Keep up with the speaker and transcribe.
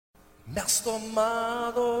Me has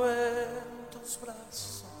tomado en tus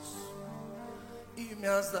brazos y me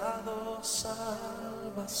has dado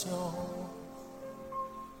salvación.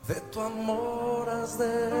 De tu amor has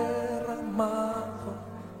derramado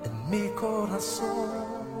en mi corazón.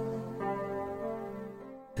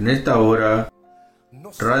 En esta hora,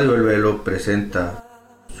 Radio El Velo presenta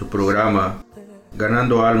su programa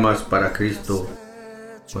Ganando Almas para Cristo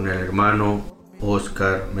con el hermano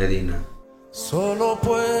Oscar Medina. Solo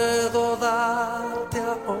puedo darte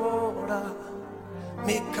ahora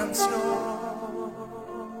mi canción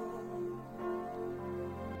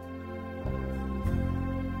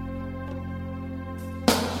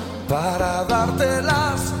para darte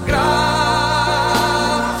las gracias.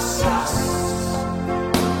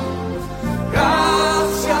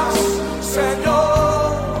 Gracias,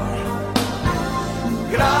 Señor.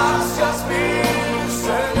 Gracias, mi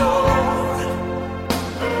Señor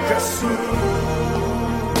Jesús.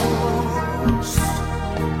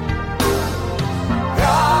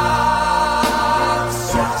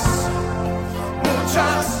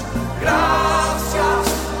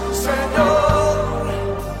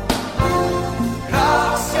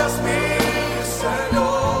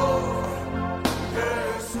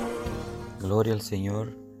 Gloria al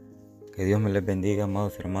Señor. Que Dios me les bendiga,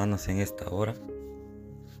 amados hermanos, en esta hora.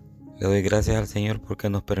 Le doy gracias al Señor porque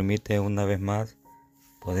nos permite una vez más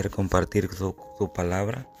poder compartir su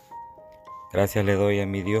palabra. Gracias le doy a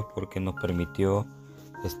mi Dios porque nos permitió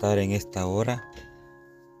estar en esta hora.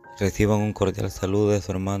 Reciban un cordial saludo de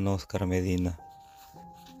su hermano Oscar Medina.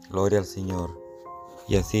 Gloria al Señor.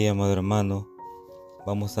 Y así, amado hermano,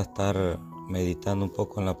 vamos a estar meditando un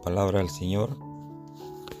poco en la palabra del Señor.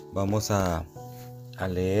 Vamos a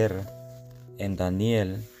leer en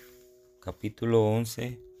Daniel capítulo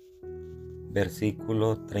 11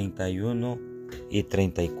 versículos 31 y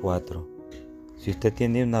 34. Si usted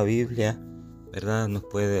tiene una Biblia, ¿verdad? Nos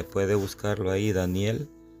puede buscarlo ahí, Daniel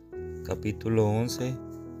capítulo 11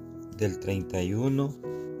 del 31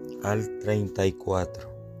 al 34.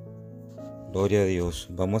 Gloria a Dios.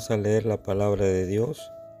 Vamos a leer la palabra de Dios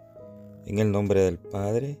en el nombre del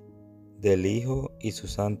Padre, del Hijo y su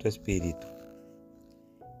Santo Espíritu.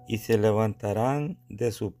 Y se levantarán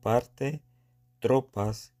de su parte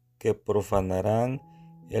tropas que profanarán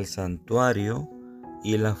el santuario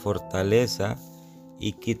y la fortaleza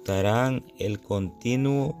y quitarán el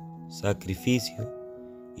continuo sacrificio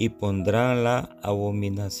y pondrán la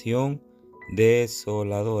abominación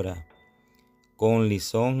desoladora. Con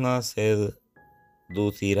lisonjas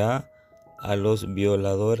seducirá a los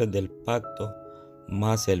violadores del pacto,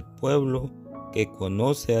 mas el pueblo que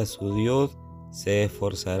conoce a su Dios se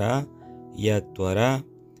esforzará y actuará,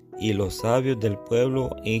 y los sabios del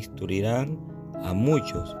pueblo instruirán a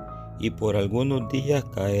muchos, y por algunos días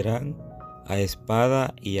caerán a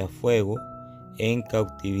espada y a fuego, en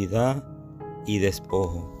cautividad y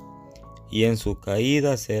despojo, y en su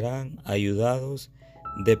caída serán ayudados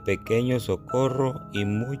de pequeño socorro, y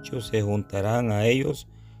muchos se juntarán a ellos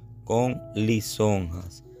con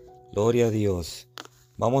lisonjas. Gloria a Dios.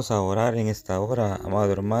 Vamos a orar en esta hora,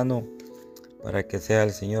 amado hermano, para que sea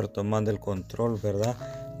el Señor tomando el control, ¿verdad?,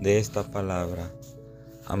 de esta palabra.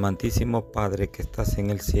 Amantísimo Padre que estás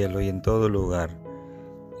en el cielo y en todo lugar,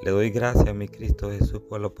 le doy gracias a mi Cristo Jesús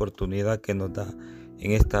por la oportunidad que nos da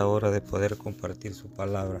en esta hora de poder compartir su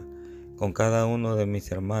palabra con cada uno de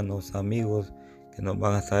mis hermanos, amigos que nos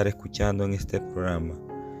van a estar escuchando en este programa.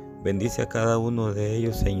 Bendice a cada uno de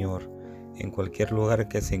ellos, Señor, en cualquier lugar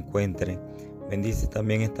que se encuentren. Bendice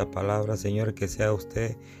también esta palabra, Señor, que sea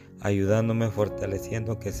usted ayudándome,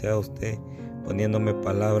 fortaleciendo, que sea usted poniéndome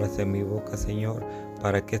palabras en mi boca, Señor,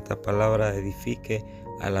 para que esta palabra edifique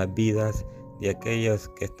a las vidas de aquellos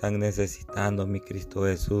que están necesitando, mi Cristo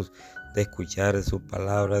Jesús, de escuchar de su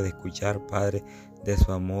palabra, de escuchar, Padre, de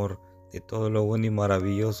su amor, de todo lo bueno y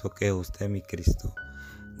maravilloso que es usted, mi Cristo.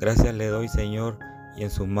 Gracias le doy, Señor, y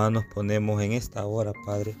en sus manos ponemos en esta hora,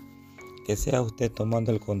 Padre, que sea usted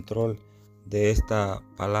tomando el control de esta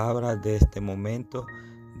palabra, de este momento,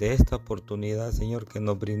 de esta oportunidad, Señor, que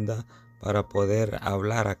nos brinda para poder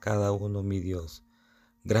hablar a cada uno, mi Dios.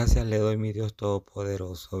 Gracias le doy, mi Dios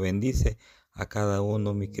Todopoderoso. Bendice a cada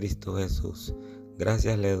uno, mi Cristo Jesús.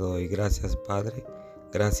 Gracias le doy. Gracias, Padre.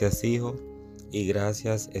 Gracias, Hijo. Y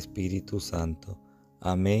gracias, Espíritu Santo.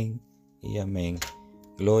 Amén y amén.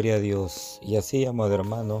 Gloria a Dios. Y así, amado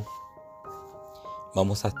hermano,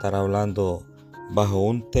 vamos a estar hablando bajo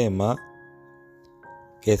un tema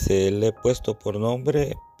que se le he puesto por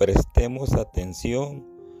nombre: prestemos atención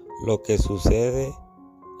lo que sucede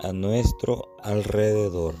a nuestro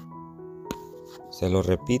alrededor. Se lo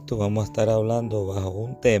repito, vamos a estar hablando bajo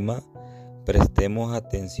un tema: prestemos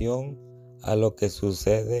atención a lo que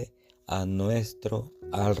sucede a nuestro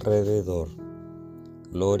alrededor.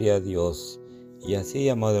 Gloria a Dios. Y así,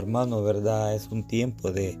 amado hermano, ¿verdad? Es un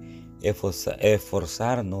tiempo de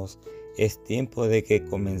esforzarnos, es tiempo de que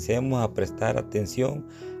comencemos a prestar atención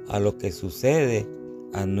a lo que sucede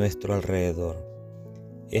a nuestro alrededor.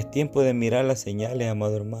 Es tiempo de mirar las señales,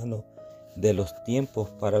 amado hermano, de los tiempos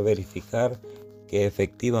para verificar que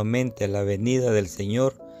efectivamente la venida del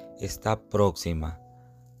Señor está próxima,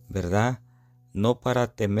 ¿verdad? No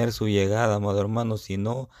para temer su llegada, amado hermano,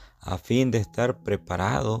 sino a fin de estar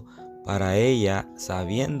preparado para ella,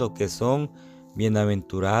 sabiendo que son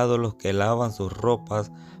bienaventurados los que lavan sus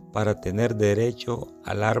ropas para tener derecho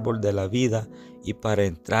al árbol de la vida y para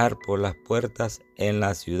entrar por las puertas en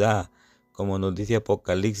la ciudad, como nos dice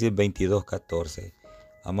Apocalipsis 22:14.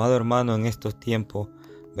 Amado hermano, en estos tiempos,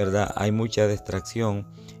 ¿verdad? Hay mucha distracción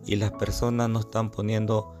y las personas no están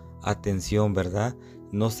poniendo atención, ¿verdad?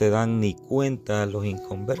 No se dan ni cuenta, los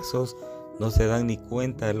inconversos no se dan ni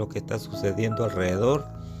cuenta de lo que está sucediendo alrededor.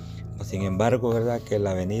 Sin embargo, ¿verdad? Que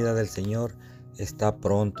la venida del Señor está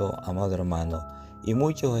pronto, amado hermano. Y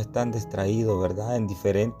muchos están distraídos, ¿verdad? En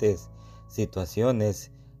diferentes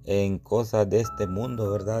situaciones, en cosas de este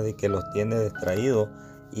mundo, ¿verdad? Y que los tiene distraídos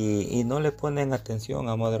y no le ponen atención,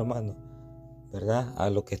 amado hermano, ¿verdad?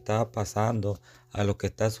 A lo que está pasando, a lo que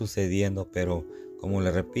está sucediendo. Pero como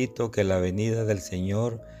le repito, que la venida del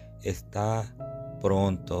Señor está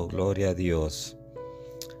pronto, gloria a Dios.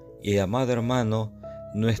 Y amado hermano,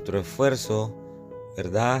 nuestro esfuerzo,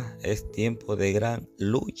 ¿verdad? Es tiempo de gran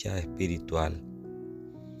lucha espiritual.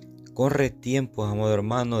 Corre tiempo, amado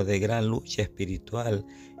hermano, de gran lucha espiritual,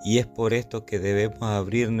 y es por esto que debemos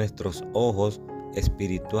abrir nuestros ojos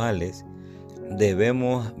espirituales.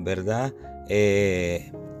 Debemos, ¿verdad?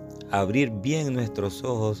 Abrir bien nuestros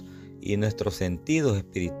ojos y nuestros sentidos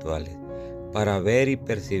espirituales para ver y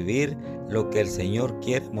percibir lo que el Señor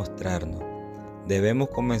quiere mostrarnos. Debemos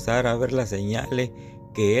comenzar a ver las señales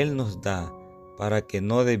que Él nos da para que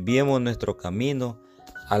no desviemos nuestro camino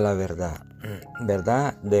a la verdad.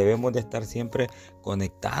 ¿Verdad? Debemos de estar siempre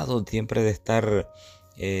conectados, siempre de estar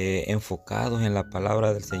enfocados en la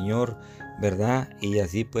palabra del Señor, ¿verdad? Y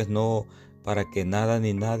así pues no, para que nada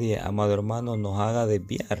ni nadie, amado hermano, nos haga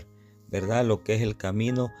desviar, ¿verdad? Lo que es el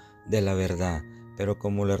camino de la verdad. Pero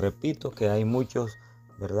como les repito, que hay muchos,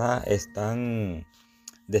 ¿verdad? Están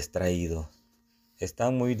distraídos.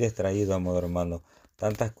 Están muy distraídos, amado hermano.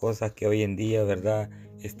 Tantas cosas que hoy en día, ¿verdad?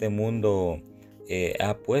 Este mundo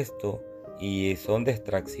ha puesto y son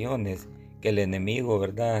distracciones que el enemigo,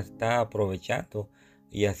 ¿verdad? Está aprovechando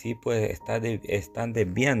y así pues están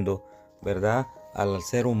desviando, ¿verdad? Al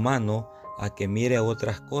ser humano a que mire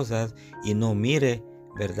otras cosas y no mire,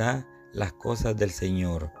 ¿verdad? Las cosas del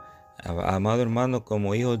Señor. Amado hermano,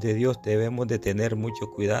 como hijos de Dios debemos de tener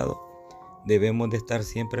mucho cuidado. Debemos de estar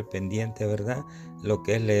siempre pendientes, ¿verdad? Lo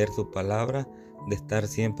que es leer su palabra, de estar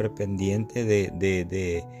siempre pendiente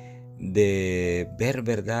de ver,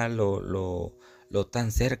 ¿verdad? Lo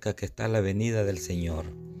tan cerca que está la venida del Señor,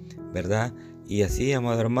 ¿verdad? Y así,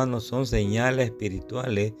 amado hermano, son señales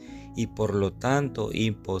espirituales y por lo tanto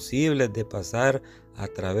imposibles de pasar a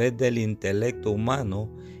través del intelecto humano,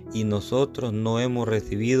 y nosotros no hemos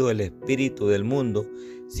recibido el espíritu del mundo,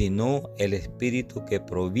 sino el espíritu que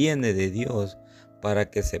proviene de Dios,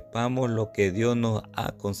 para que sepamos lo que Dios nos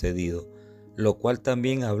ha concedido, lo cual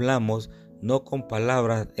también hablamos no con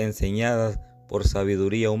palabras enseñadas por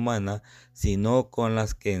sabiduría humana, sino con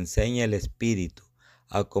las que enseña el Espíritu,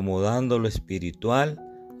 acomodando lo espiritual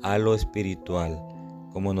a lo espiritual,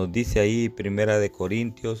 como nos dice ahí 1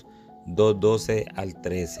 Corintios 2:12 al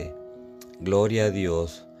 13. Gloria a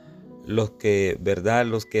Dios. Los que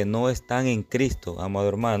no están en Cristo, amado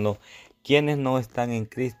hermano, quienes no están en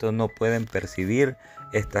Cristo no pueden percibir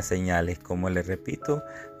estas señales. Como les repito,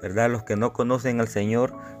 ¿verdad? Los que no conocen al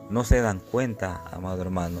Señor no se dan cuenta, amado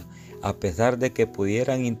hermano, a pesar de que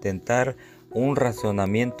pudieran intentar un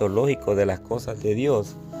razonamiento lógico de las cosas de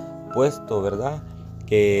Dios, puesto, ¿verdad?,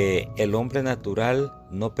 que el hombre natural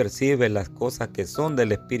no percibe las cosas que son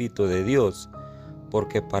del Espíritu de Dios,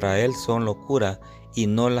 porque para él son locura y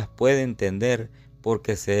no las puede entender,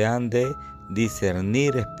 porque se han de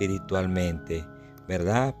discernir espiritualmente,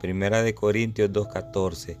 ¿verdad? 1 Corintios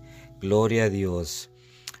 2:14. Gloria a Dios.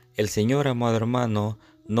 El Señor, amado hermano,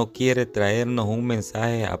 no quiere traernos un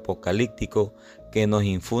mensaje apocalíptico que nos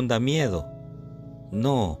infunda miedo.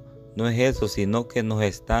 No es eso, sino que nos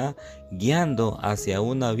está guiando hacia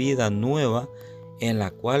una vida nueva en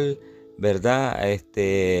la cual, ¿verdad?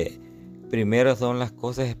 Primero son las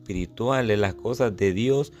cosas espirituales, las cosas de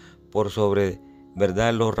Dios por sobre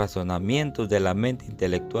 ¿verdad?, los razonamientos de la mente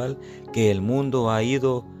intelectual que el mundo ha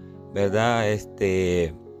ido, ¿verdad?,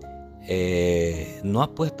 no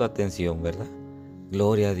ha puesto atención, ¿verdad?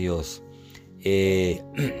 Gloria a Dios.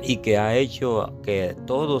 Y que ha hecho que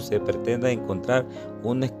todo se pretenda encontrar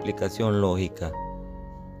una explicación lógica.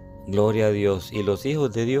 Gloria a Dios. Y los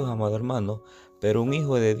hijos de Dios, amado hermano, pero un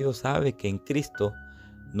hijo de Dios sabe que en Cristo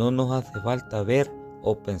no nos hace falta ver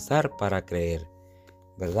o pensar para creer,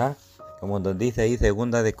 ¿verdad? Como nos dice ahí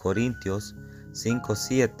 2 de Corintios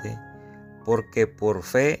 5:7, porque por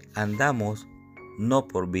fe andamos, no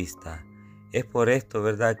por vista. Es por esto,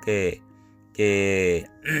 ¿verdad?, que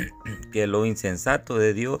lo insensato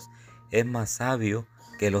de Dios es más sabio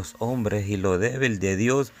que los hombres, y lo débil de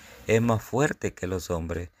Dios es más fuerte que los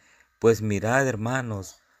hombres. Pues mirad,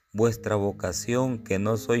 hermanos, vuestra vocación, que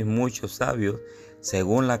no sois muchos sabios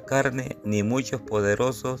según la carne, ni muchos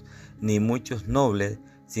poderosos, ni muchos nobles,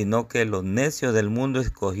 sino que los necios del mundo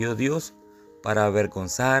escogió Dios para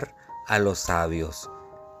avergonzar a los sabios.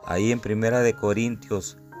 Ahí en 1 de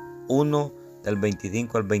Corintios 1, del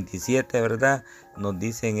 25 al 27, ¿verdad?, nos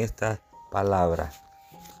dicen estas palabras.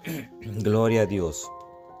 Gloria a Dios.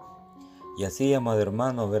 Y así, amado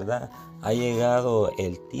hermano, ¿verdad?, ha llegado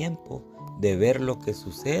el tiempo de ver lo que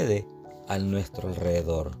sucede a nuestro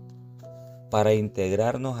alrededor, para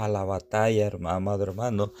integrarnos a la batalla, amado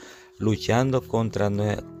hermano, luchando con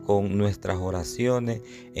nuestras oraciones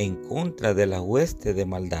en contra de la hueste de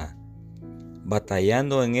maldad,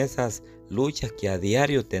 batallando en esas luchas que a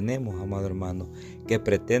diario tenemos, amado hermano, que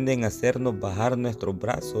pretenden hacernos bajar nuestros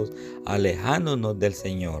brazos, alejándonos del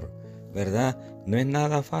Señor, ¿verdad? No es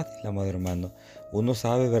nada fácil, amado hermano. Uno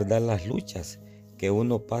sabe, ¿verdad?, las luchas que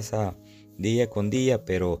uno pasa día con día,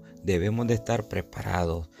 pero debemos de estar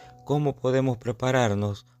preparados. ¿Cómo podemos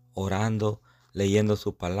prepararnos? Orando, leyendo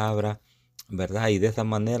su palabra, ¿verdad? Y de esa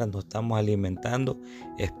manera nos estamos alimentando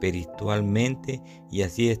espiritualmente, y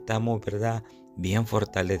así estamos, ¿verdad?, bien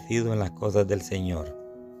fortalecidos en las cosas del Señor.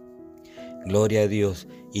 Gloria a Dios.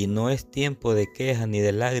 Y no es tiempo de quejas ni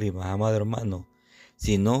de lágrimas, amado hermano,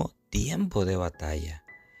 sino tiempo de batalla.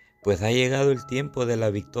 Pues ha llegado el tiempo de la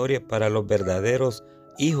victoria para los verdaderos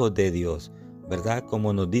hijos de Dios, ¿verdad?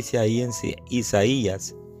 Como nos dice ahí en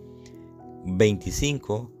Isaías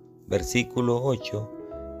 25, versículo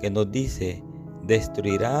 8, que nos dice: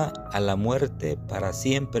 destruirá a la muerte para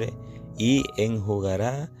siempre, y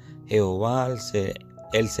enjugará Jehová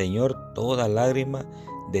el Señor toda lágrima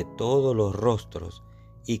de todos los rostros,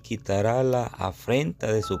 y quitará la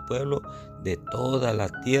afrenta de su pueblo de toda la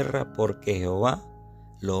tierra, porque Jehová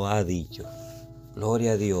lo ha dicho.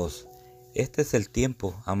 Gloria a Dios. Este es el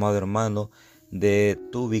tiempo, amado hermano, de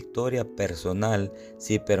tu victoria personal,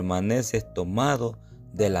 si permaneces tomado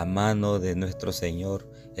de la mano de nuestro Señor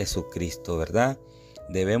Jesucristo, ¿verdad?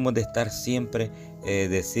 Debemos de estar siempre,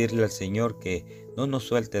 decirle al Señor que no nos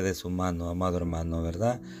suelte de su mano, amado hermano,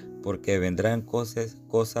 ¿verdad? Porque vendrán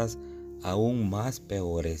cosas aún más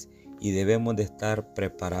peores, y debemos de estar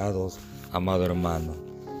preparados, amado hermano.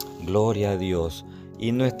 Gloria a Dios.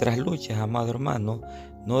 Y nuestras luchas, amado hermano,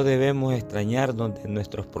 no debemos extrañarnos de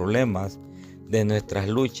nuestros problemas, de nuestras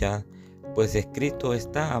luchas, pues escrito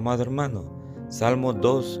está, amado hermano. Salmo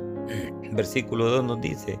 2, versículo 2 nos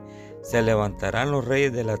dice: se levantarán los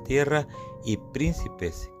reyes de la tierra, y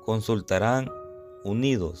príncipes consultarán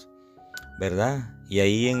unidos, ¿verdad? Y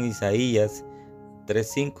ahí en Isaías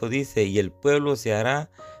 3:5 dice: y el pueblo se hará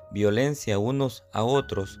violencia unos a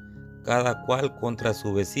otros, cada cual contra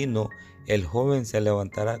su vecino. El joven se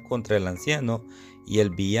levantará contra el anciano, y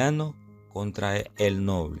el villano contra el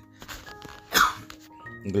noble.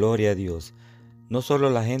 Gloria a Dios. No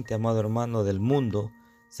solo la gente, amado hermano, del mundo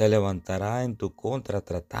se levantará en tu contra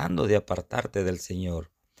tratando de apartarte del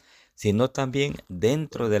Señor, sino también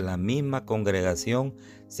dentro de la misma congregación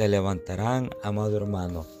se levantarán, amado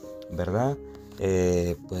hermano, ¿verdad?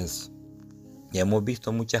 Pues ya hemos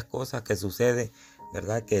visto muchas cosas que suceden,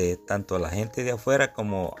 ¿verdad? Que tanto la gente de afuera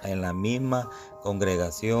como en la misma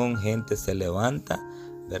congregación gente se levanta,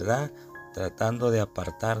 ¿verdad?, tratando de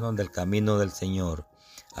apartarnos del camino del Señor.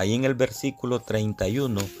 Ahí en el versículo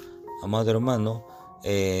 31, amado hermano,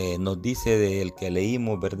 nos dice del que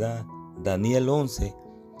leímos, ¿verdad?, Daniel 11,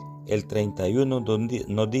 el 31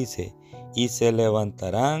 nos dice: y se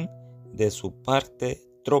levantarán de su parte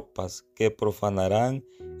tropas que profanarán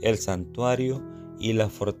el santuario y la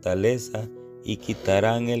fortaleza, y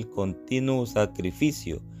quitarán el continuo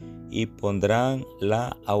sacrificio, y pondrán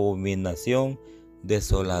la abominación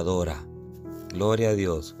desoladora. Gloria a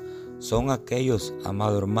Dios. Son aquellos,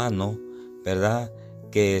 amado hermano, ¿verdad?,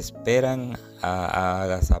 que esperan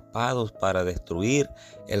agazapados para destruir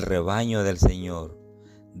el rebaño del Señor.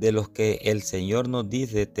 de los que el Señor nos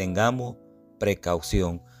dice tengamos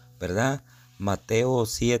precaución, ¿verdad? Mateo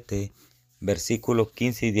 7, versículos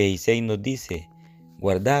 15 y 16 nos dice: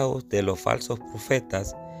 guardaos de los falsos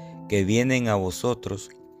profetas que vienen a vosotros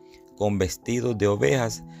con vestidos de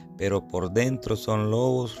ovejas, pero por dentro son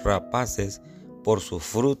lobos rapaces. Por sus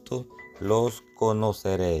frutos los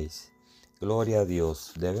conoceréis. Gloria a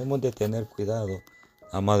Dios. Debemos de tener cuidado,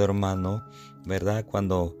 amado hermano, ¿verdad?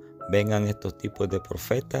 Cuando vengan estos tipos de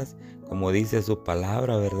profetas, como dice su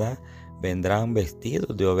palabra, ¿verdad? Vendrán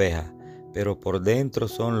vestidos de oveja, pero por dentro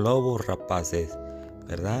son lobos rapaces,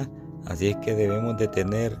 ¿verdad? Así es que debemos de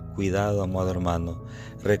tener cuidado, amado hermano.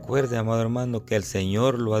 Recuerde, amado hermano, que el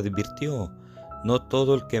Señor lo advirtió. No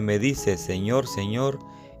todo el que me dice Señor, Señor,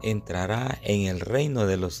 entrará en el reino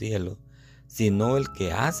de los cielos, sino el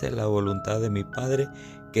que hace la voluntad de mi Padre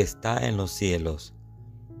que está en los cielos,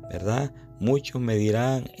 ¿verdad? Muchos me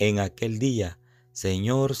dirán en aquel día: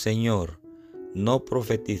 Señor, Señor, no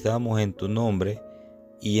profetizamos en tu nombre,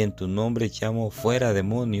 y en tu nombre echamos fuera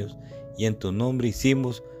demonios, y en tu nombre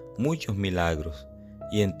hicimos muchos milagros.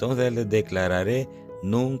 Y entonces les declararé: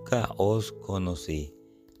 nunca os conocí,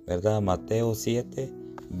 ¿verdad? Mateo 7,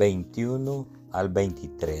 21 al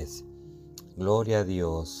 23. Gloria a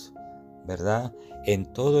Dios, ¿verdad?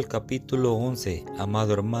 En todo el capítulo 11,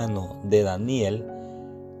 amado hermano, de Daniel,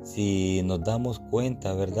 si nos damos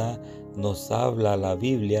cuenta, ¿verdad? Nos habla la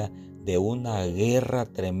Biblia de una guerra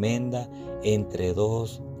tremenda entre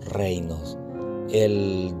dos reinos,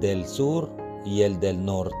 el del sur y el del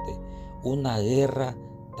norte. Una guerra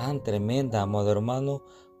tan tremenda, amado hermano,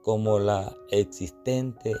 como la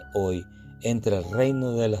existente hoy, entre el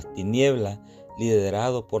reino de las tinieblas,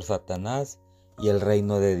 liderado por Satanás, y el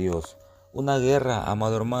reino de Dios. Una guerra,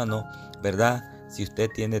 amado hermano, ¿verdad? Si usted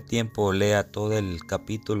tiene tiempo, lea todo el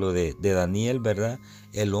capítulo de Daniel, ¿verdad?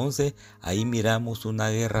 El 11, ahí miramos una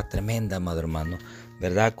guerra tremenda, amado hermano,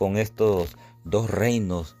 ¿verdad? Con estos dos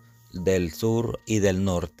reinos del sur y del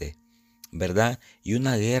norte, ¿verdad? Y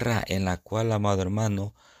una guerra en la cual, amado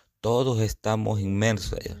hermano, todos estamos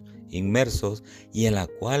inmersos y en la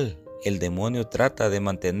cual el demonio trata de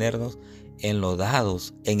mantenernos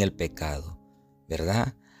enlodados en el pecado,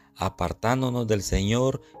 ¿verdad? Apartándonos del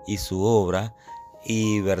Señor y su obra,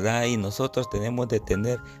 y verdad, y nosotros tenemos de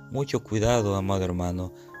tener mucho cuidado, amado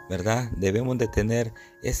hermano, ¿verdad? Debemos de tener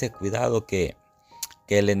ese cuidado que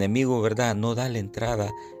el enemigo, ¿verdad?, no da la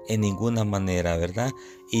entrada en ninguna manera, ¿verdad?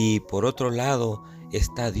 Y por otro lado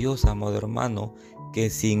está Dios, amado hermano, que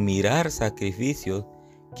sin mirar sacrificios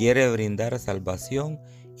quiere brindar salvación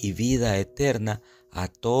y vida eterna a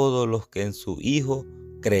todos los que en su Hijo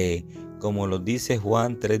creen, como lo dice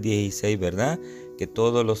Juan 3:16, ¿verdad? Que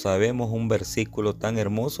todos lo sabemos, un versículo tan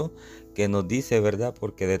hermoso que nos dice, ¿verdad?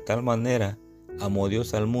 Porque de tal manera amó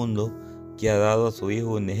Dios al mundo que ha dado a su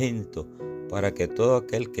Hijo unigénito, para que todo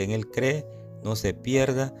aquel que en Él cree no se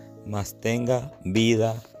pierda, mas tenga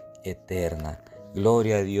vida eterna.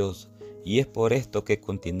 Gloria a Dios. Y es por esto que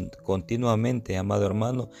continuamente, amado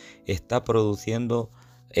hermano, está produciendo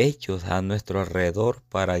hechos a nuestro alrededor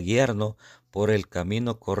para guiarnos por el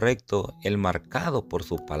camino correcto, el marcado por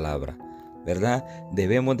su palabra, ¿verdad?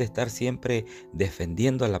 Debemos de estar siempre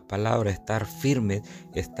defendiendo la palabra, estar firmes,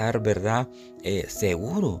 estar, ¿verdad?,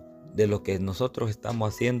 seguros de lo que nosotros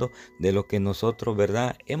estamos haciendo, de lo que nosotros,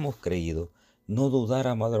 ¿verdad?, hemos creído. No dudar,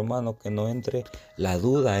 amado hermano, que no entre la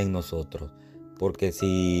duda en nosotros. Porque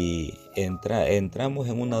si entramos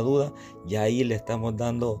en una duda, ya ahí le estamos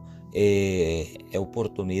dando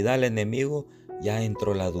oportunidad al enemigo, ya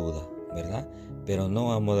entró la duda, ¿verdad? Pero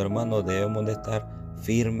no, amado hermano, debemos de estar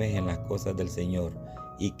firmes en las cosas del Señor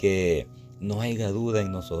y que no haya duda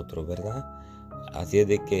en nosotros, ¿verdad? Así es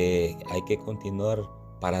de que hay que continuar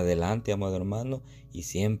para adelante, amado hermano, y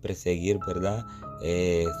siempre seguir, ¿verdad?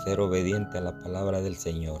 Ser obediente a la palabra del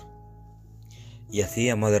Señor. Y así,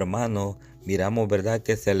 amado hermano, miramos, ¿verdad?,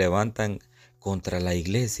 que se levantan contra la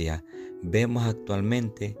iglesia. Vemos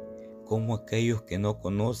actualmente cómo aquellos que no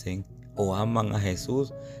conocen o aman a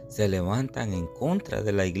Jesús se levantan en contra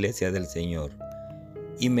de la iglesia del Señor.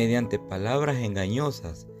 Y mediante palabras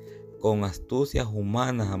engañosas, con astucias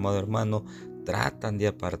humanas, amado hermano, tratan de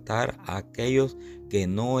apartar a aquellos que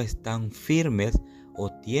no están firmes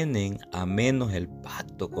o tienen a menos el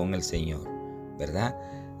pacto con el Señor, ¿verdad?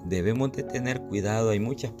 Debemos de tener cuidado. Hay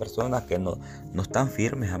muchas personas que no están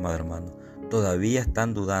firmes, amado hermano. Todavía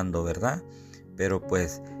están dudando, ¿verdad? Pero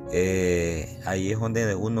pues ahí es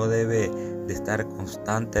donde uno debe de estar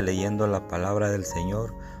constante leyendo la palabra del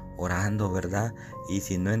Señor, orando, ¿verdad? Y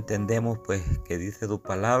si no entendemos, pues, que dice tu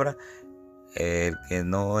palabra, el que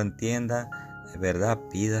no entienda, ¿verdad?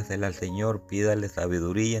 Pídasela al Señor, pídale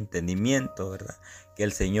sabiduría, entendimiento, ¿verdad? Que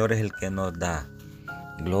el Señor es el que nos da.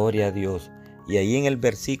 Gloria a Dios. Y ahí en el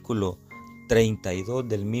versículo 32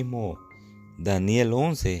 del mismo Daniel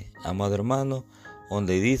 11, amado hermano,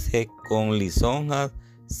 donde dice: con lisonjas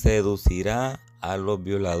seducirá a los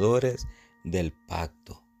violadores del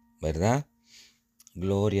pacto, ¿verdad?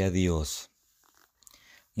 Gloria a Dios.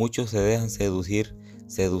 Muchos se dejan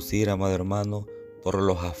seducir, amado hermano, por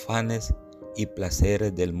los afanes y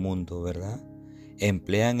placeres del mundo, ¿verdad?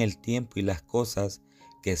 Emplean el tiempo y las cosas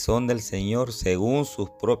que son del Señor según sus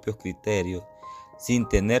propios criterios, sin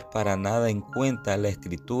tener para nada en cuenta la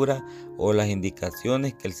Escritura o las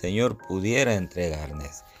indicaciones que el Señor pudiera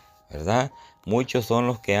entregarles, ¿verdad? Muchos son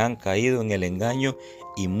los que han caído en el engaño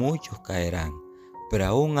y muchos caerán. Pero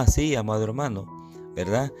aún así, amado hermano,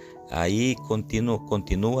 ¿verdad? Ahí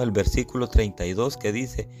continúa el versículo 32 que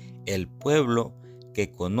dice: el pueblo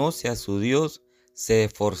que conoce a su Dios se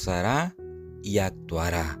esforzará y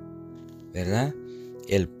actuará, ¿verdad?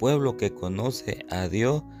 El pueblo que conoce a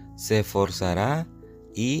Dios se esforzará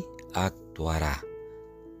y actuará.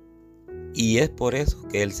 Y es por eso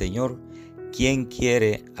que el Señor, quien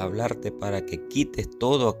quiere hablarte para que quites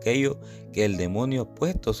todo aquello que el demonio ha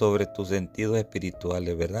puesto sobre tus sentidos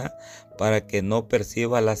espirituales, ¿verdad? Para que no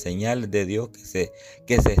percibas las señales de Dios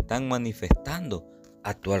que se están manifestando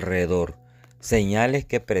a tu alrededor. Señales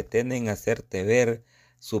que pretenden hacerte ver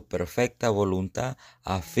su perfecta voluntad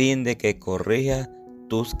a fin de que corrijas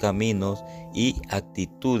tus caminos y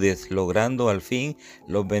actitudes, logrando al fin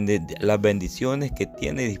las bendiciones que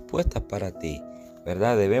tiene dispuestas para ti,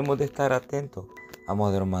 ¿verdad? Debemos de estar atentos,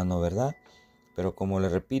 amado hermano, ¿verdad? Pero como le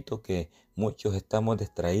repito, que muchos estamos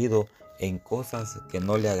distraídos en cosas que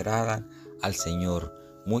no le agradan al Señor.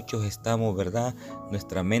 Muchos estamos, ¿verdad?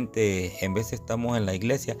 Nuestra mente, en vez estamos en la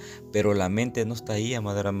iglesia, pero la mente no está ahí,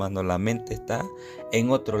 amado hermano. La mente está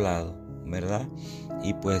en otro lado, ¿verdad?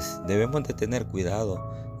 Y pues debemos de tener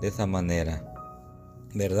cuidado de esa manera,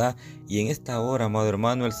 ¿verdad? Y en esta hora, amado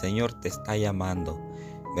hermano, el Señor te está llamando,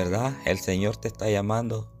 ¿verdad? El Señor te está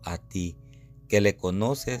llamando a ti, que le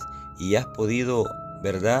conoces y has podido,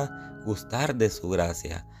 ¿verdad?, gustar de su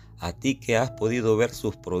gracia. A ti que has podido ver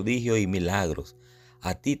sus prodigios y milagros.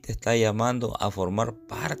 A ti te está llamando a formar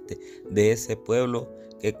parte de ese pueblo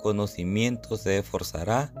que conocimiento se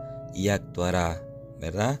esforzará y actuará,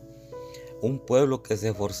 ¿verdad? Un pueblo que se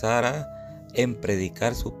esforzará en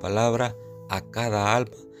predicar su palabra a cada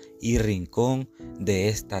alma y rincón de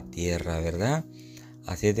esta tierra, ¿verdad?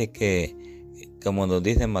 Así es de que, como nos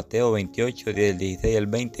dice Mateo 28, del 16 al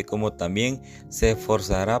 20, como también se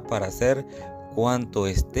esforzará para hacer cuanto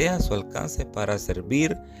esté a su alcance para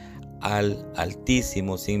servir al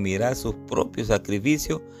Altísimo, sin mirar sus propios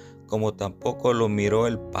sacrificios, como tampoco lo miró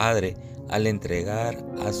el Padre al entregar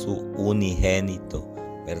a su unigénito,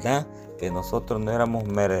 ¿verdad? Que nosotros no éramos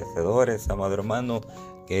merecedores, amado hermano,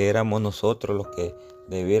 que éramos nosotros los que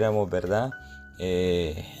debiéramos, ¿verdad?,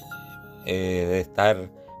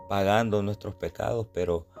 estar pagando nuestros pecados,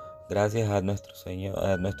 pero gracias a nuestro Señor,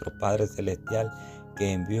 a nuestro Padre Celestial,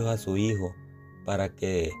 que envió a su Hijo para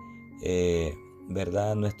que,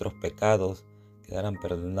 ¿verdad?, nuestros pecados quedaran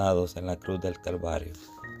perdonados en la cruz del Calvario,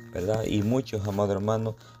 ¿verdad? Y muchos, amados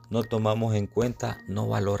hermanos, no tomamos en cuenta, no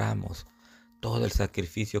valoramos todo el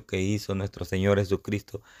sacrificio que hizo nuestro Señor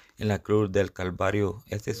Jesucristo en la cruz del Calvario,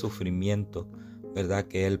 ese sufrimiento, ¿verdad?,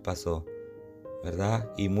 que Él pasó,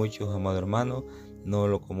 ¿verdad? Y muchos, amados hermanos,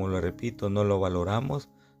 como lo repito, no lo valoramos,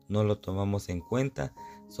 no lo tomamos en cuenta,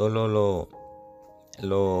 solo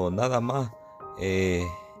lo nada más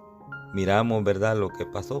miramos, ¿verdad?, lo que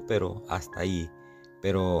pasó, pero hasta ahí.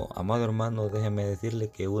 Pero, amado hermano, déjeme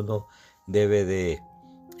decirle que uno debe de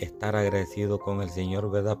estar agradecido con el Señor,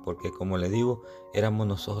 ¿verdad? Porque, como le digo, éramos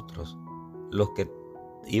nosotros los que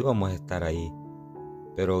íbamos a estar ahí.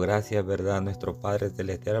 Pero gracias, ¿verdad?, a nuestro Padre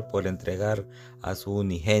Celestial por entregar a su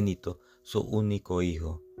unigénito, su único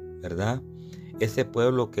Hijo, ¿verdad? Ese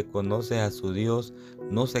pueblo que conoce a su Dios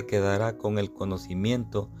no se quedará con el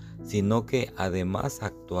conocimiento, sino que además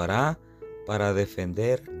actuará para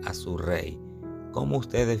defender a su Rey. ¿Cómo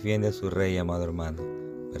usted defiende a su Rey, amado hermano?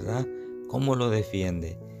 ¿Verdad? ¿Cómo lo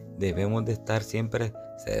defiende? Debemos de estar siempre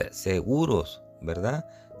seguros, ¿verdad?,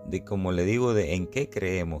 de, como le digo, de en qué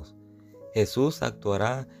creemos. Jesús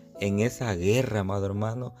actuará en esa guerra, amado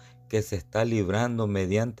hermano, que se está librando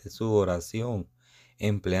mediante su oración,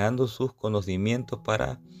 empleando sus conocimientos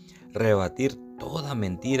para rebatir toda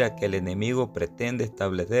mentira que el enemigo pretende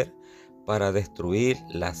establecer para destruir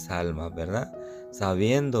las almas, ¿verdad?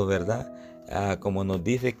 Sabiendo, ¿verdad?, como nos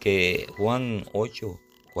dice que Juan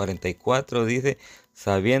 8:44 dice,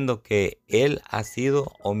 sabiendo que él ha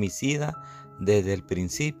sido homicida desde el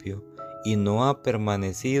principio y no ha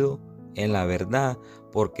permanecido en la verdad,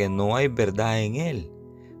 porque no hay verdad en él.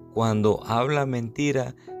 Cuando habla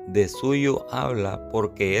mentira, de suyo habla,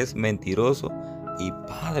 porque es mentiroso y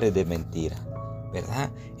padre de mentira,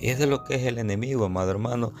 ¿verdad? Eso es lo que es el enemigo, amado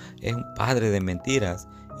hermano, es un padre de mentiras,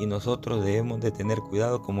 y nosotros debemos de tener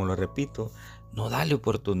cuidado, como lo repito, no darle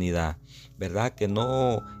oportunidad, ¿verdad? Que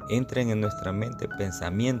no entren en nuestra mente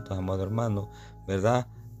pensamientos, amado hermano, ¿verdad?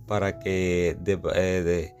 Para que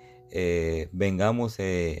vengamos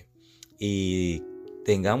y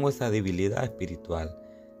tengamos esa debilidad espiritual.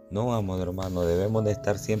 No, amado hermano, debemos de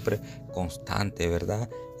estar siempre constante, ¿verdad?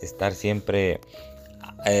 Estar siempre,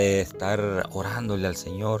 estar orándole al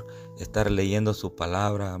Señor, estar leyendo su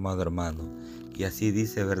palabra, amado hermano. Y así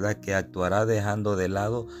dice, ¿verdad? Que actuará dejando de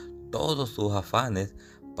lado todos sus afanes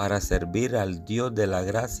para servir al Dios de la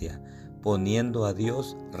gracia, poniendo a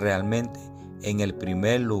Dios realmente en el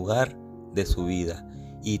primer lugar de su vida.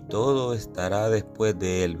 Y todo estará después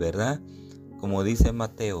de él, ¿verdad? Como dice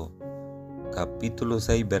Mateo, capítulo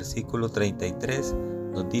 6, versículo 33,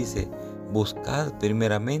 nos dice: buscad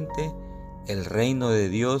primeramente el reino de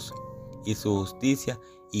Dios y su justicia,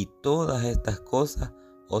 y todas estas cosas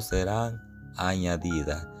os serán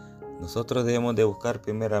añadidas. Nosotros debemos de buscar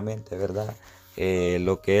primeramente, ¿verdad?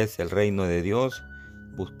 Lo que es el reino de Dios,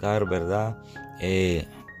 buscar, ¿verdad?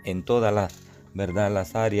 En todas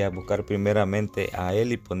las áreas, buscar primeramente a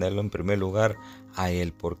Él y ponerlo en primer lugar a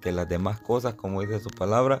Él, porque las demás cosas, como dice su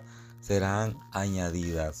palabra, serán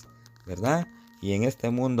añadidas, ¿verdad? Y en este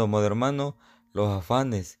mundo, amado hermano, los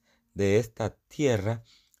afanes de esta tierra,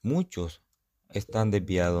 muchos están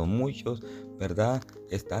desviados, muchos, ¿verdad?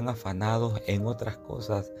 Están afanados en otras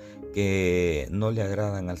cosas que no le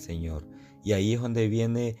agradan al Señor. Y ahí es donde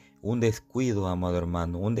viene un descuido, amado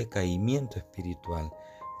hermano, un decaimiento espiritual,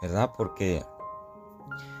 ¿verdad? Porque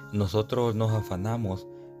nosotros nos afanamos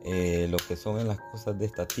lo que son en las cosas de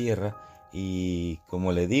esta tierra, y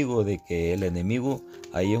como le digo, de que el enemigo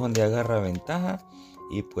ahí es donde agarra ventaja,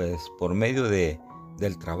 y pues por medio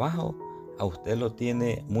del trabajo a usted lo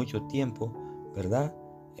tiene mucho tiempo, ¿verdad?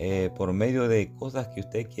 Por medio de cosas que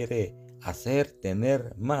usted quiere hacer,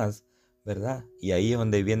 tener más, ¿verdad? Y ahí es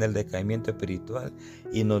donde viene el decaimiento espiritual,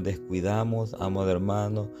 y nos descuidamos, amado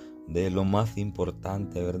hermano, de lo más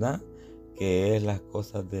importante, ¿verdad? Que es las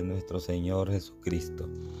cosas de nuestro Señor Jesucristo.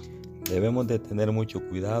 Debemos de tener mucho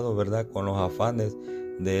cuidado, ¿verdad? Con los afanes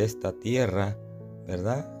de esta tierra,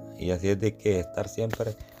 ¿verdad? Y así es de que estar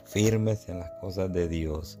siempre firmes en las cosas de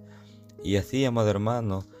Dios. Y así, amado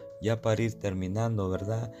hermano, ya para ir terminando,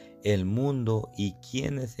 ¿verdad? El mundo y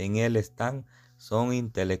quienes en él están son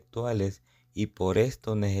intelectuales, y por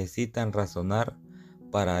esto necesitan razonar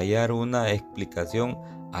para hallar una explicación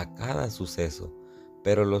a cada suceso.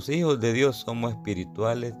 Pero los hijos de Dios somos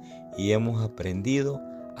espirituales y hemos aprendido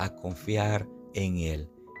a confiar en Él.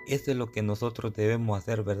 Eso es lo que nosotros debemos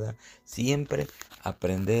hacer, ¿verdad? Siempre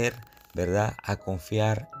aprender, ¿verdad? A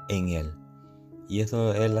confiar en Él. Y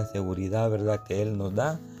eso es la seguridad, ¿verdad? Que Él nos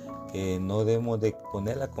da, que no debemos de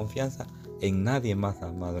poner la confianza en nadie más,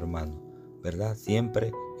 amado hermano, ¿verdad?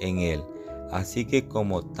 Siempre en Él. Así que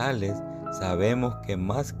como tales, sabemos que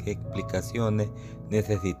más que explicaciones,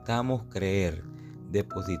 necesitamos creer,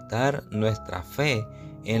 depositar nuestra fe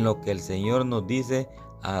en lo que el Señor nos dice,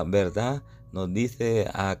 ¿verdad? Nos dice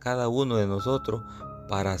a cada uno de nosotros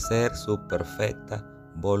para hacer su perfecta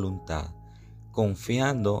voluntad,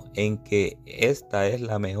 confiando en que esta es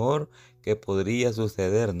la mejor que podría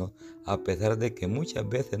sucedernos, a pesar de que muchas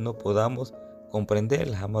veces no podamos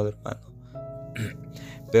comprenderla, amado hermano.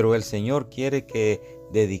 Pero el Señor quiere que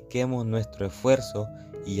dediquemos nuestro esfuerzo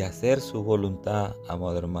y hacer su voluntad,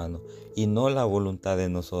 amado hermano, y no la voluntad de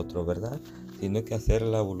nosotros, ¿verdad? Sino que hacer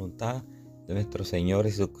la voluntad de nuestro Señor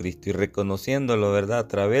Jesucristo, y reconociéndolo, ¿verdad? A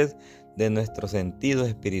través de nuestros sentidos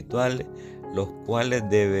espirituales, los cuales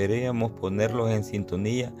deberíamos ponerlos en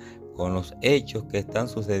sintonía con los hechos que están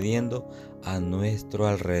sucediendo a nuestro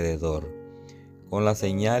alrededor, con las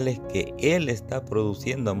señales que Él está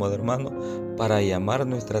produciendo, amado hermano, para llamar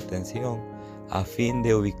nuestra atención, a fin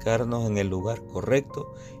de ubicarnos en el lugar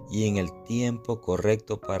correcto y en el tiempo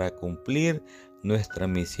correcto para cumplir nuestra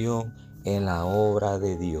misión en la obra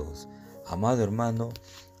de Dios. Amado hermano,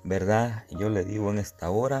 ¿verdad? Yo le digo en esta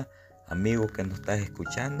hora, amigo que nos estás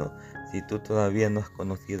escuchando, si tú todavía no has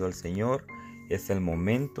conocido al Señor, es el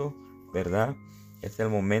momento, ¿verdad? Es el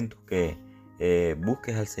momento que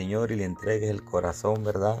busques al Señor y le entregues el corazón,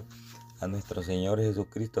 ¿verdad? A nuestro Señor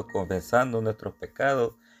Jesucristo, confesando nuestros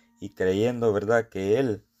pecados y creyendo, ¿verdad? Que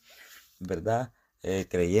Él, ¿verdad?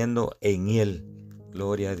 Creyendo en Él.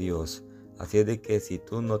 Gloria a Dios. Así es de que si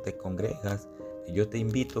tú no te congregas, Yo te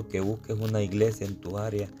invito a que busques una iglesia en tu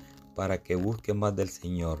área para que busques más del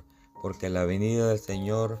Señor, porque la venida del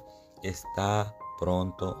Señor está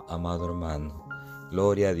pronto, amado hermano.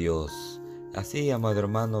 Gloria a Dios. Así, amado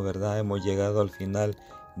hermano, ¿verdad? Hemos llegado al final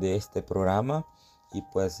de este programa y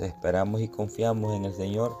pues esperamos y confiamos en el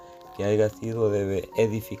Señor que haya sido de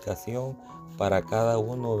edificación para cada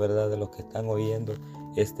uno, ¿verdad?, de los que están oyendo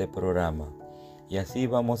este programa. Y así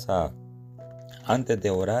vamos a, antes de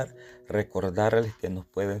orar, recordarles que nos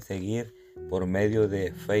pueden seguir por medio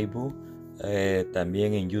de Facebook,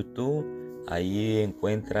 también en YouTube. Ahí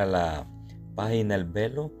encuentra la página El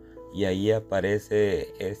Velo y ahí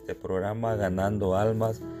aparece este programa Ganando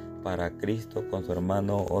Almas para Cristo con su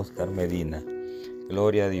hermano Oscar Medina.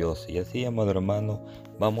 Gloria a Dios. Y así, amado hermano,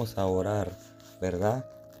 vamos a orar, ¿verdad?,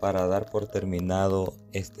 para dar por terminado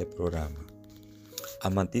este programa.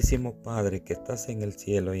 Amantísimo Padre que estás en el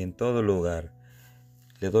cielo y en todo lugar,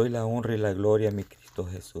 le doy la honra y la gloria a mi Cristo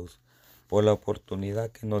Jesús por la oportunidad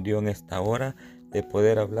que nos dio en esta hora de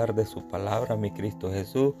poder hablar de su palabra, mi Cristo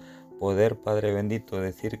Jesús. Poder, Padre bendito,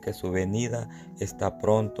 decir que su venida está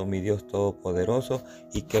pronto, mi Dios todopoderoso,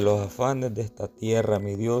 y que los afanes de esta tierra,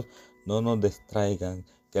 mi Dios, no nos distraigan,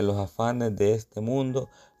 que los afanes de este mundo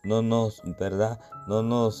no nos, ¿verdad?, no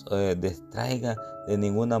nos distraiga de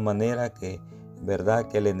ninguna manera, que, ¿verdad?,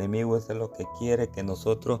 que el enemigo es lo que quiere que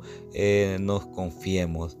nosotros nos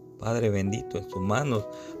confiemos. Padre bendito, en sus manos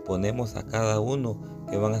ponemos a cada uno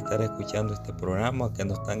que van a estar escuchando este programa, que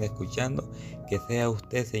nos están escuchando, que sea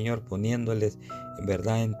usted, Señor, poniéndoles,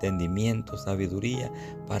 ¿verdad?, entendimiento, sabiduría,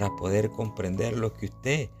 para poder comprender lo que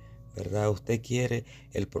usted, ¿verdad?, usted quiere,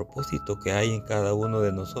 el propósito que hay en cada uno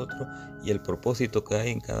de nosotros y el propósito que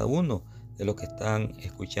hay en cada uno de los que están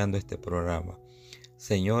escuchando este programa.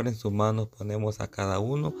 Señor, en sus manos ponemos a cada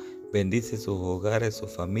uno. Bendice sus hogares, su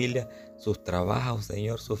familia, sus trabajos,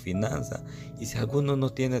 Señor, sus finanzas. Y si alguno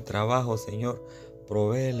no tiene trabajo, Señor,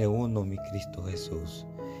 provéele uno, mi Cristo Jesús.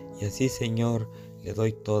 Y así, Señor, le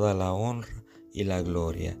doy toda la honra y la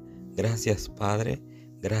gloria. Gracias, Padre,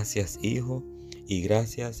 gracias, Hijo, y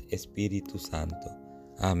gracias, Espíritu Santo.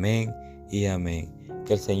 Amén y amén.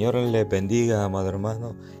 Que el Señor les bendiga, amado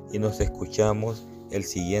hermano, y nos escuchamos el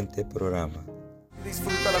siguiente programa.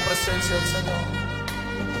 Disfruta la presencia del Señor.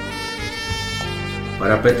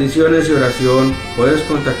 Para peticiones y oración puedes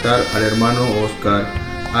contactar al hermano Oscar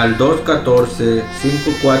al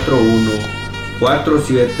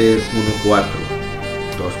 214-541-4714.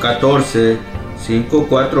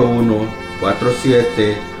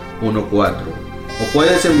 214-541-4714. O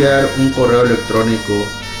puedes enviar un correo electrónico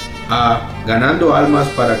a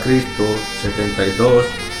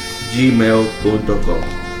ganandoalmasparacristo72@gmail.com.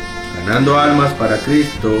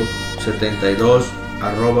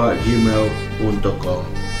 ganandoalmasparacristo72@gmail.com.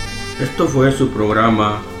 Esto fue su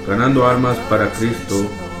programa Ganando Almas para Cristo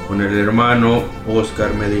con el hermano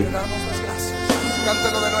Oscar Medina. Damos las gracias.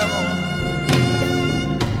 Cántelo de nuevo.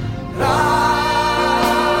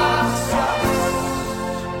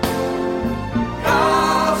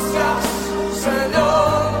 Gracias,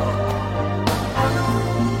 Señor.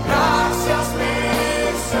 Gracias, mi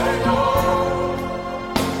Señor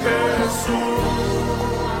Jesús.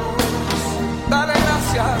 Dale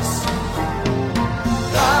gracias.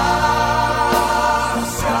 Gracias.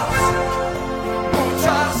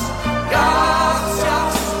 Muchas gracias,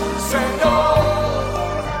 Señor.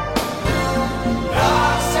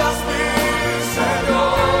 Gracias, mi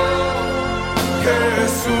Señor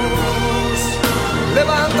Jesús.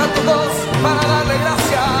 Levanta tu voz para darle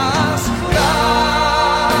gracias.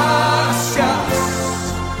 Gracias.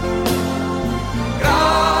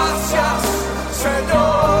 Gracias,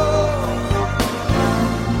 Señor.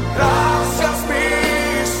 Gracias,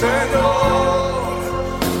 mi Señor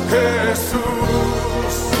Jesús.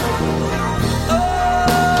 Oh,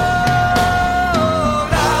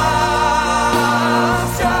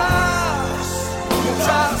 gracias.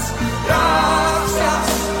 Muchas gracias,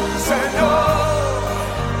 Señor.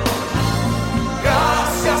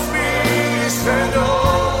 Gracias, mi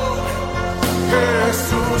Señor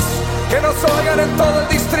Jesús. Que nos oigan en todo el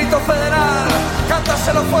Distrito Federal.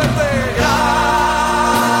 Cántaselo fuerte.